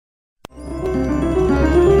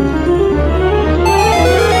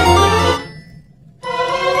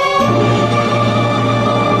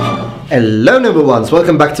Hello number ones,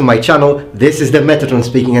 welcome back to my channel. This is the Metatron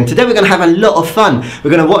speaking, and today we're going to have a lot of fun.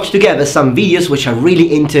 We're going to watch together some videos which are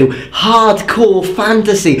really into hardcore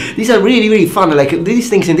fantasy. These are really fun. Like these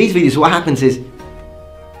things in these videos, what happens is...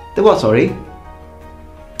 The what, sorry?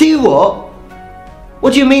 Do what?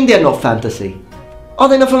 What do you mean they're not fantasy? Are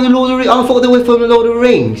they not from the Lord of the Rings? I thought they were from the Lord of the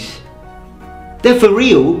Rings. They're for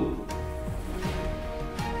real.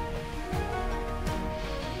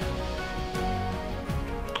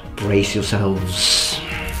 Brace yourselves.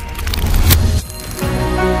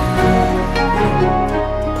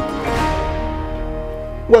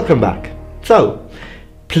 Welcome back. So,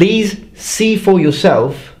 please see for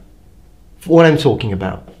yourself what I'm talking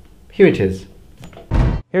about. Here it is.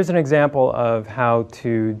 Here's an example of how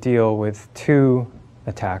to deal with two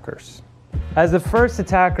attackers. As the first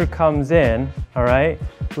attacker comes in, all right,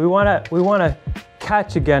 we want to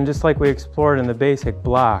catch again, just like we explored in the basic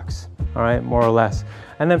blocks, all right, more or less.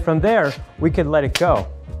 And then from there, we could let it go,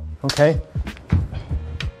 okay?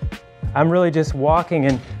 I'm really just walking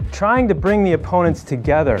and trying to bring the opponents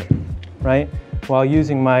together, right? While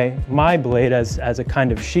using my blade as a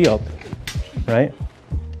kind of shield, right?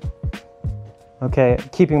 Okay,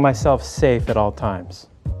 keeping myself safe at all times.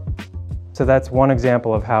 So that's one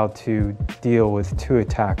example of how to deal with two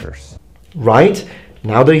attackers. Right,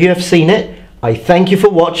 now that you have seen it, I thank you for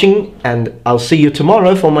watching, and I'll see you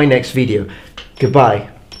tomorrow for my next video. Goodbye.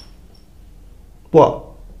 What?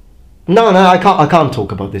 No, I can't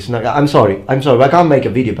talk about this. No, I'm sorry, I can't make a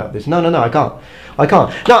video about this. No, I can't.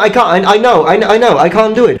 No, I can't, I know, I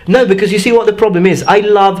can't do it. No, because you see what the problem is? I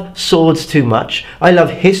love swords too much, I love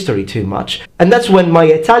history too much, and that's when my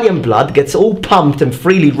Italian blood gets all pumped and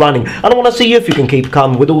freely running. I don't want to see you if you can keep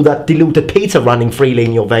calm with all that diluted pizza running freely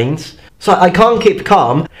in your veins. So I can't keep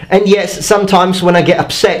calm, and yes, sometimes when I get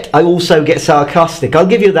upset, I also get sarcastic. I'll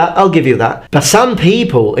give you that. But some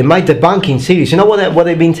people in my debunking series, you know what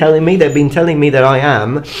they've been telling me? They've been telling me that I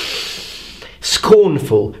am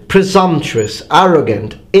scornful, presumptuous,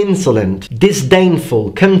 arrogant, insolent,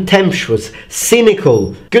 disdainful, contemptuous,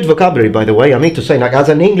 cynical. Good vocabulary, by the way, I need to say, like, as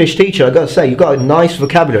an English teacher, I gotta say, you got a nice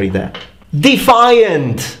vocabulary there.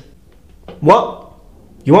 Defiant! What?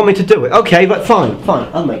 You want me to do it? Okay, but fine,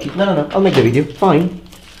 I'll make it. No, I'll make the video. Fine.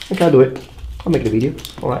 Okay, I'll do it. I'll make the video.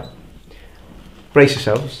 Alright. Brace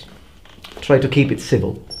yourselves. Try to keep it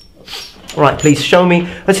civil. Alright, please show me.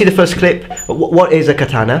 Let's see the first clip. What is a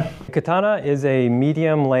katana? A katana is a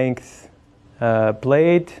medium length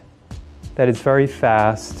blade that is very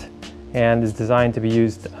fast and is designed to be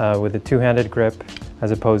used with a two-handed grip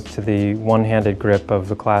as opposed to the one-handed grip of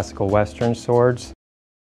the classical Western swords.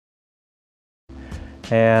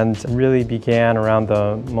 And really began around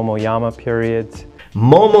the Momoyama period.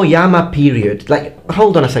 Momoyama period, like,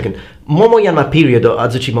 hold on a second. Momoyama period, or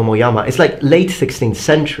Azuchi Momoyama, it's like late 16th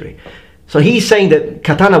century. So he's saying that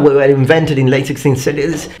katana were invented in late 16th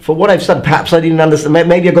century. For what I've said, perhaps I didn't understand,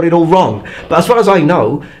 maybe I got it all wrong. But as far as I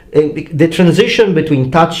know, the transition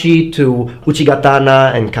between tachi to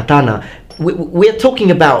uchigatana and katana, we're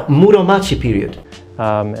talking about Muromachi period.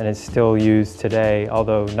 And it's still used today,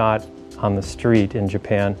 although not on the street in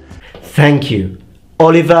Japan. Thank you.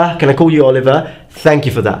 Oliver, can I call you Oliver? Thank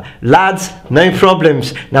you for that. Lads, no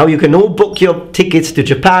problems. Now you can all book your tickets to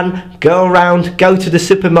Japan, go around, go to the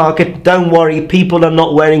supermarket. Don't worry, people are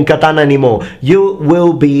not wearing katana anymore. You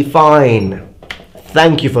will be fine.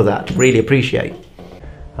 Thank you for that. Really appreciate.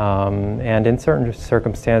 And in certain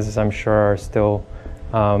circumstances, I'm sure are still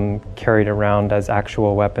carried around as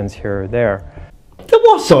actual weapons here or there. The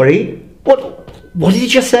what, sorry? What did you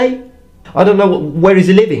just say? I don't know, where is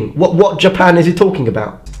he living? What Japan is he talking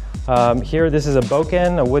about? Here, this is a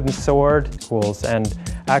boken, a wooden sword, and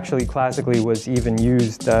actually classically was even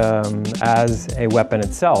used as a weapon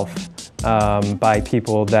itself by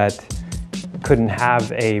people that couldn't have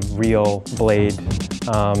a real blade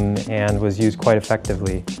and was used quite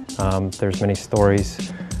effectively. There's many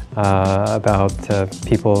stories about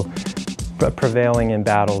people prevailing in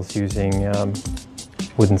battles using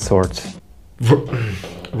wooden swords.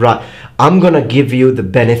 Right, I'm gonna give you the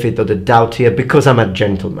benefit of the doubt here because I'm a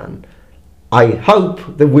gentleman. I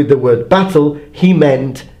hope that with the word battle, he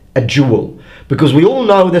meant a duel. Because we all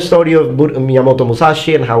know the story of Miyamoto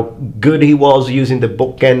Musashi and how good he was using the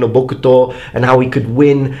bokken or bokuto and how he could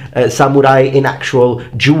win samurai in actual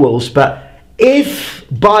duels. But if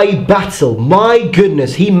by battle, my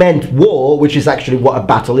goodness, he meant war, which is actually what a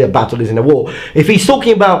battle is in a war. If he's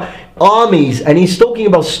talking about armies and he's talking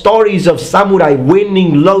about stories of samurai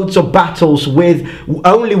winning loads of battles with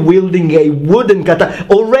only wielding a wooden katana,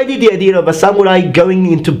 already the idea of a samurai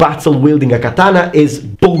going into battle wielding a katana is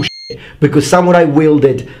bullshit. because samurai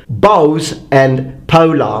wielded bows and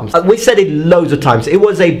polearms. We said it loads of times. It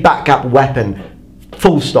was a backup weapon,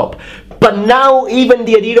 full stop. But now even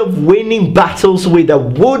the idea of winning battles with a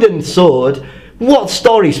wooden sword, what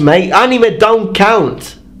stories, mate? Anime don't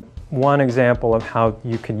count. One example of how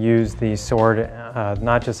you could use the sword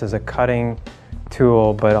not just as a cutting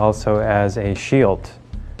tool, but also as a shield.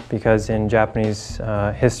 Because in Japanese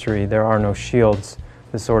history, there are no shields.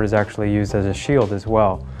 The sword is actually used as a shield as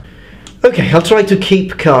well. Okay, I'll try to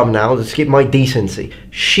keep calm now. Let's keep my decency.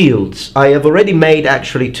 Shields. I have already made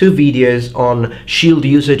actually 2 videos on shield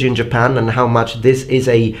usage in Japan and how much this is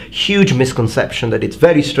a huge misconception, that it's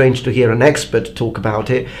very strange to hear an expert talk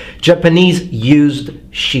about it. Japanese used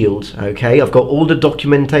shields, okay? I've got all the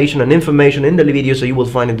documentation and information in the video, so you will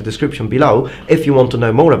find in the description below if you want to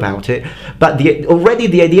know more about it. But already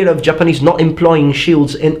the idea of Japanese not employing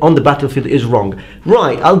shields on the battlefield is wrong.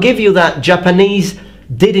 Right, I'll give you that. Japanese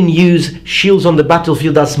didn't use shields on the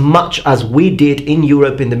battlefield as much as we did in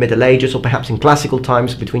Europe in the Middle Ages, or perhaps in classical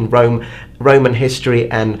times between Roman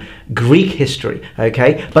history and Greek history,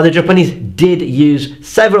 okay? But the Japanese did use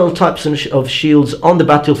several types of shields on the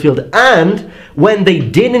battlefield, and when they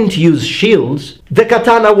didn't use shields, the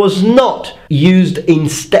katana was not used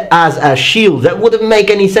as a shield. That wouldn't make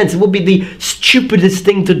any sense. It would be the stupidest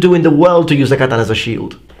thing to do in the world to use the katana as a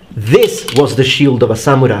shield. This was the shield of a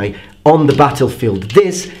samurai on the battlefield.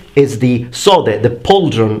 This is the sode, the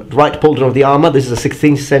pauldron, right pauldron of the armor. This is a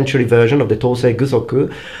 16th century version of the Tosei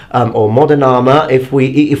Gusoku, or modern armor. If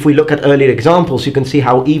we look at earlier examples, you can see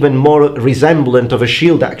how even more resemblant of a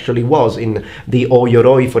shield actually was in the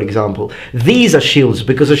Oyoroi, for example. These are shields,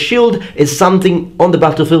 because a shield is something on the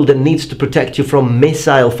battlefield that needs to protect you from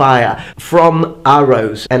missile fire, from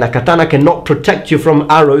arrows, and a katana cannot protect you from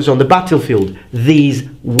arrows on the battlefield. These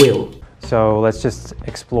will. So let's just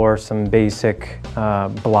explore some basic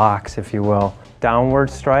blocks, if you will.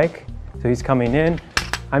 Downward strike, so he's coming in.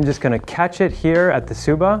 I'm just gonna catch it here at the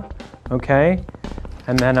tsuba, okay?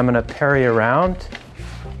 And then I'm gonna parry around,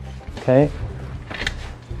 okay?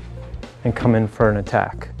 And come in for an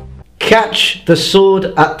attack. Catch the sword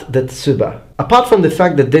at the tsuba. Apart from the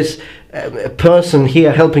fact that this person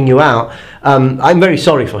here helping you out, I'm very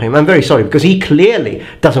sorry for him. I'm very sorry, because he clearly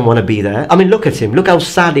doesn't want to be there. I mean, look at him. Look how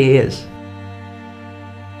sad he is.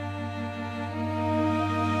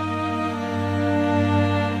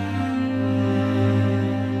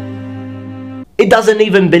 It doesn't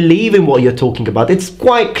even believe in what you're talking about. It's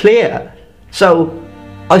quite clear. So,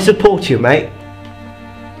 I support you, mate.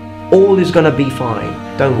 All is gonna be fine.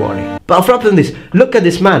 Don't worry. But apart from this, look at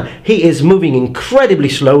this man. He is moving incredibly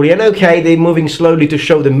slowly. And okay, they're moving slowly to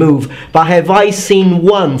show the move. But have I seen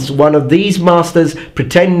once one of these masters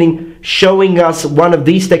showing us one of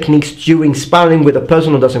these techniques during sparring with a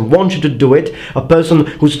person who doesn't want you to do it, a person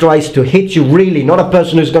who tries to hit you really, not a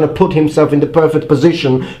person who's going to put himself in the perfect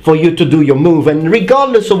position for you to do your move? And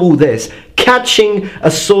regardless of all this, catching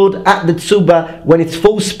a sword at the tsuba when it's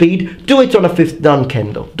full speed, do it on a 5th dan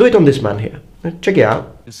kendo. Do it on this man here. Check it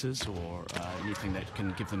out. Or anything that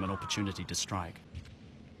can give them an opportunity to strike.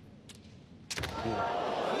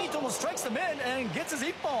 Mitomo strikes the man and gets his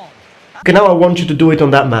ippon. Okay, now I want you to do it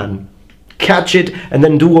on that man. Catch it and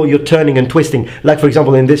then do all your turning and twisting, like for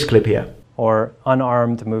example in this clip here. Or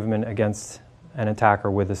unarmed movement against an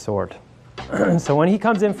attacker with a sword. So when he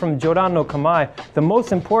comes in from Jodan no Kamae, the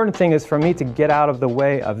most important thing is for me to get out of the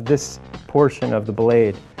way of this portion of the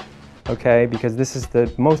blade, okay? Because this is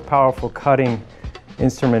the most powerful cutting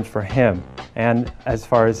instrument for him, and as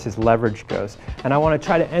far as his leverage goes. And I want to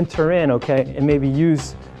try to enter in, okay, and maybe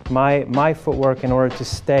use my footwork in order to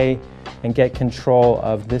stay and get control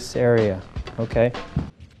of this area, okay?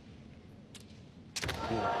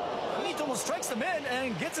 Mitomo strikes the man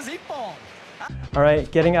and gets his ippon. All right,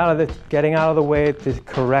 getting out of the way at the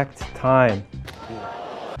correct time.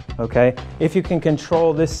 Okay, if you can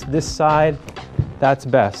control this side, that's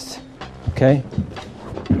best. Okay.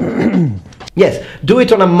 Yes, do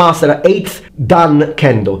it on a master 8th dan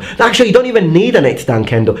kendo. Actually, you don't even need an 8th dan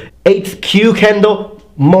kendo. 8th Q kendo,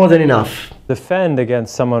 more than enough. Defend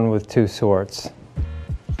against someone with 2 swords.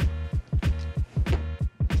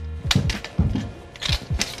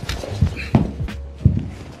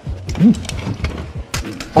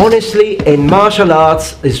 Honestly, in martial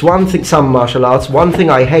arts, some martial arts, one thing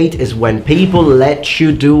I hate is when people let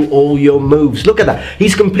you do all your moves. Look at that.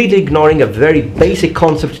 He's completely ignoring a very basic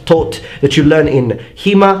concept taught that you learn in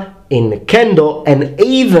Hima, in Kendo, and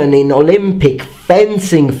even in Olympic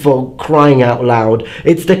fencing, for crying out loud.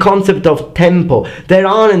 It's the concept of tempo. There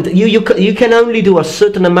aren't, you can only do a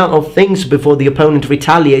certain amount of things before the opponent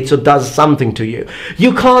retaliates or does something to you.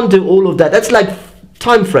 You can't do all of that. That's like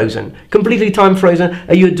time frozen, completely time frozen,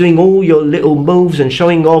 and you're doing all your little moves and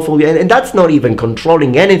showing off all and that's not even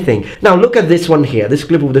controlling anything. Now look at this one here, this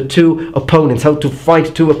clip of the two opponents, how to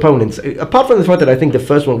fight two opponents. Apart from the fact that I think the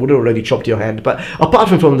first one would have already chopped your hand, but apart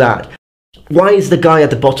from that, why is the guy at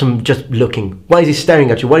the bottom just looking? Why is he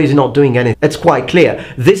staring at you? Why is he not doing anything? It's quite clear.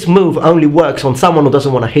 This move only works on someone who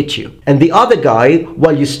doesn't want to hit you. And the other guy,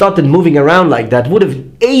 while you started moving around like that, would have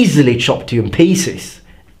easily chopped you in pieces.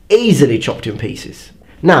 Easily chopped you in pieces.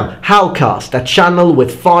 Now, Howcast, a channel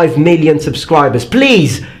with 5 million subscribers,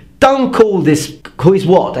 please don't call this, who is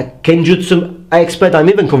what, a Kenjutsu expert? I'm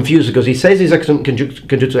even confused because he says he's a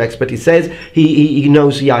Kenjutsu expert, he says he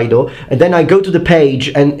knows Iaido, and then I go to the page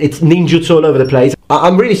and it's ninjutsu all over the place.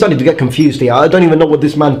 I'm really starting to get confused here. I don't even know what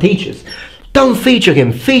this man teaches. Don't feature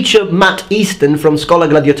him. Feature Matt Easton from Scholar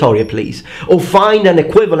Gladiatoria, please. Or find an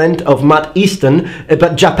equivalent of Matt Easton,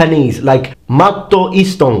 but Japanese, like Matto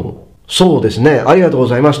Easton. そうですね。ありがとうご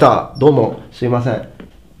ざいました。どうも、すいません。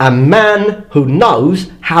A man who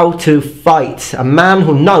knows how to fight. A man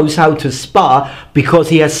who knows how to spar because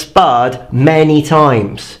he has sparred many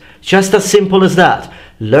times. Just as simple as that.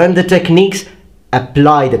 Learn the techniques,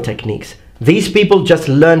 apply the techniques. These people just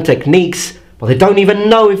learn techniques, but they don't even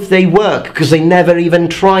know if they work because they never even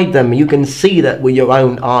tried them. You can see that with your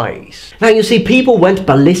own eyes. Now you see, people went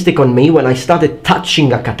ballistic on me when I started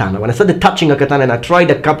touching a katana. When I started touching a katana and I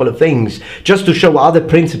tried a couple of things just to show other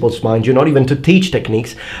principles, mind you, not even to teach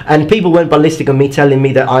techniques. And people went ballistic on me, telling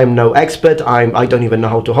me that I'm no expert, I don't even know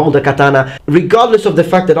how to hold a katana. Regardless of the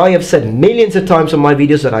fact that I have said millions of times on my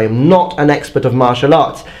videos that I am not an expert of martial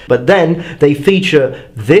arts. But then they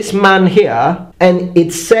feature this man here, and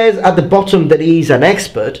it says at the bottom that he's an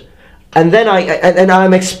expert, and then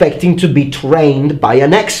I'm expecting to be trained by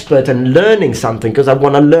an expert and learning something because I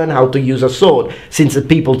want to learn how to use a sword. Since the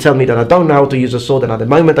people tell me that I don't know how to use a sword and at the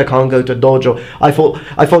moment I can't go to a dojo, I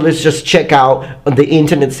thought let's just check out on the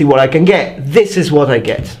internet, see what I can get. This is what I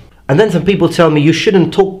get. And then some people tell me you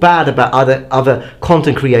shouldn't talk bad about other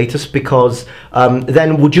content creators because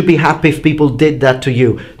then would you be happy if people did that to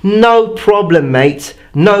you? No problem, mate.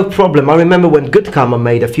 No problem. I remember when Good Karma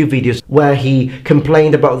made a few videos where he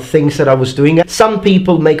complained about things that I was doing. Some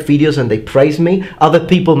people make videos and they praise me. Other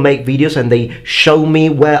people make videos and they show me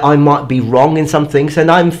where I might be wrong in some things,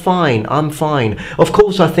 and I'm fine. I'm fine. Of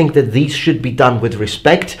course, I think that these should be done with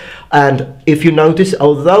respect. And if you notice,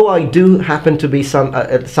 although I do happen to be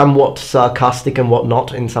somewhat sarcastic and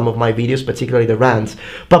whatnot in some of my videos, particularly the rants,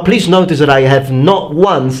 but please notice that I have not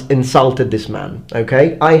once insulted this man,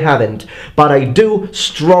 okay? I haven't. But I do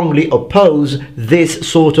strongly oppose this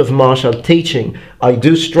sort of martial teaching. I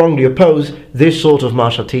do strongly oppose this sort of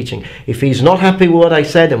martial teaching. If he's not happy with what I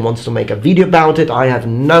said and wants to make a video about it, I have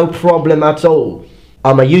no problem at all.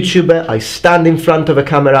 I'm a YouTuber, I stand in front of a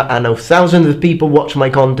camera, I know thousands of people watch my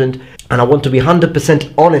content, and I want to be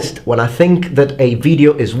 100% honest. When I think that a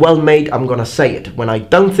video is well made, I'm gonna say it. When I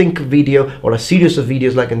don't think a video, or a series of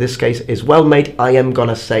videos like in this case, is well made, I am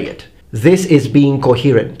gonna say it. This is being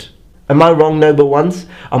coherent. Am I wrong, noble ones?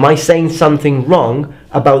 Am I saying something wrong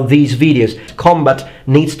about these videos? Combat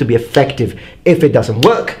needs to be effective. If it doesn't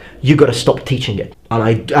work, you gotta stop teaching it.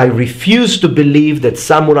 And I refuse to believe that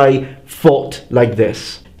samurai fought like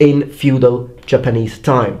this in feudal Japanese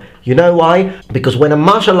time. You know why? Because when a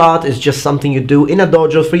martial art is just something you do in a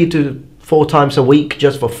dojo 3 to 4 times a week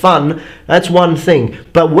just for fun, that's one thing.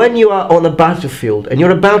 But when you are on a battlefield and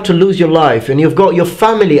you're about to lose your life and you've got your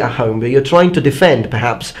family at home that you're trying to defend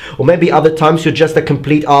perhaps, or maybe other times you're just a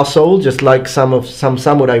complete arsehole, just like some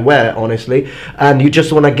samurai were, honestly, and you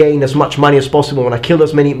just want to gain as much money as possible, want to kill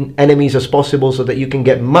as many enemies as possible so that you can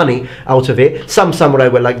get money out of it. Some samurai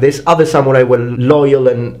were like this, other samurai were loyal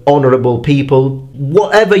and honorable people.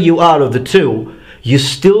 Whatever you are of the two, you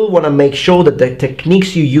still want to make sure that the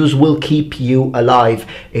techniques you use will keep you alive.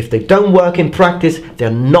 If they don't work in practice,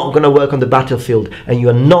 they're not going to work on the battlefield, and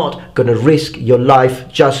you're not going to risk your life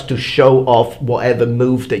just to show off whatever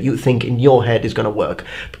move that you think in your head is going to work.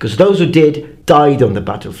 Because those who did died on the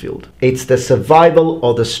battlefield. It's the survival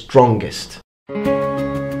of the strongest.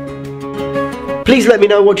 Please let me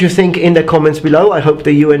know what you think in the comments below. I hope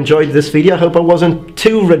that you enjoyed this video. I hope I wasn't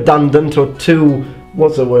too redundant or too,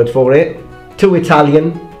 what's the word for it? Too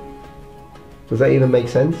Italian. Does that even make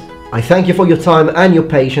sense? I thank you for your time and your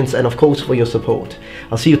patience, and of course for your support.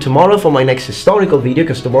 I'll see you tomorrow for my next historical video,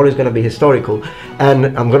 because tomorrow is going to be historical, and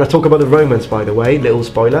I'm going to talk about the Romans, by the way, little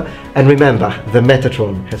spoiler. And remember, the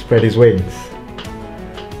Metatron has spread his wings.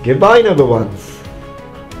 Goodbye, noble ones.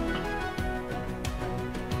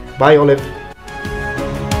 Bye, Olive.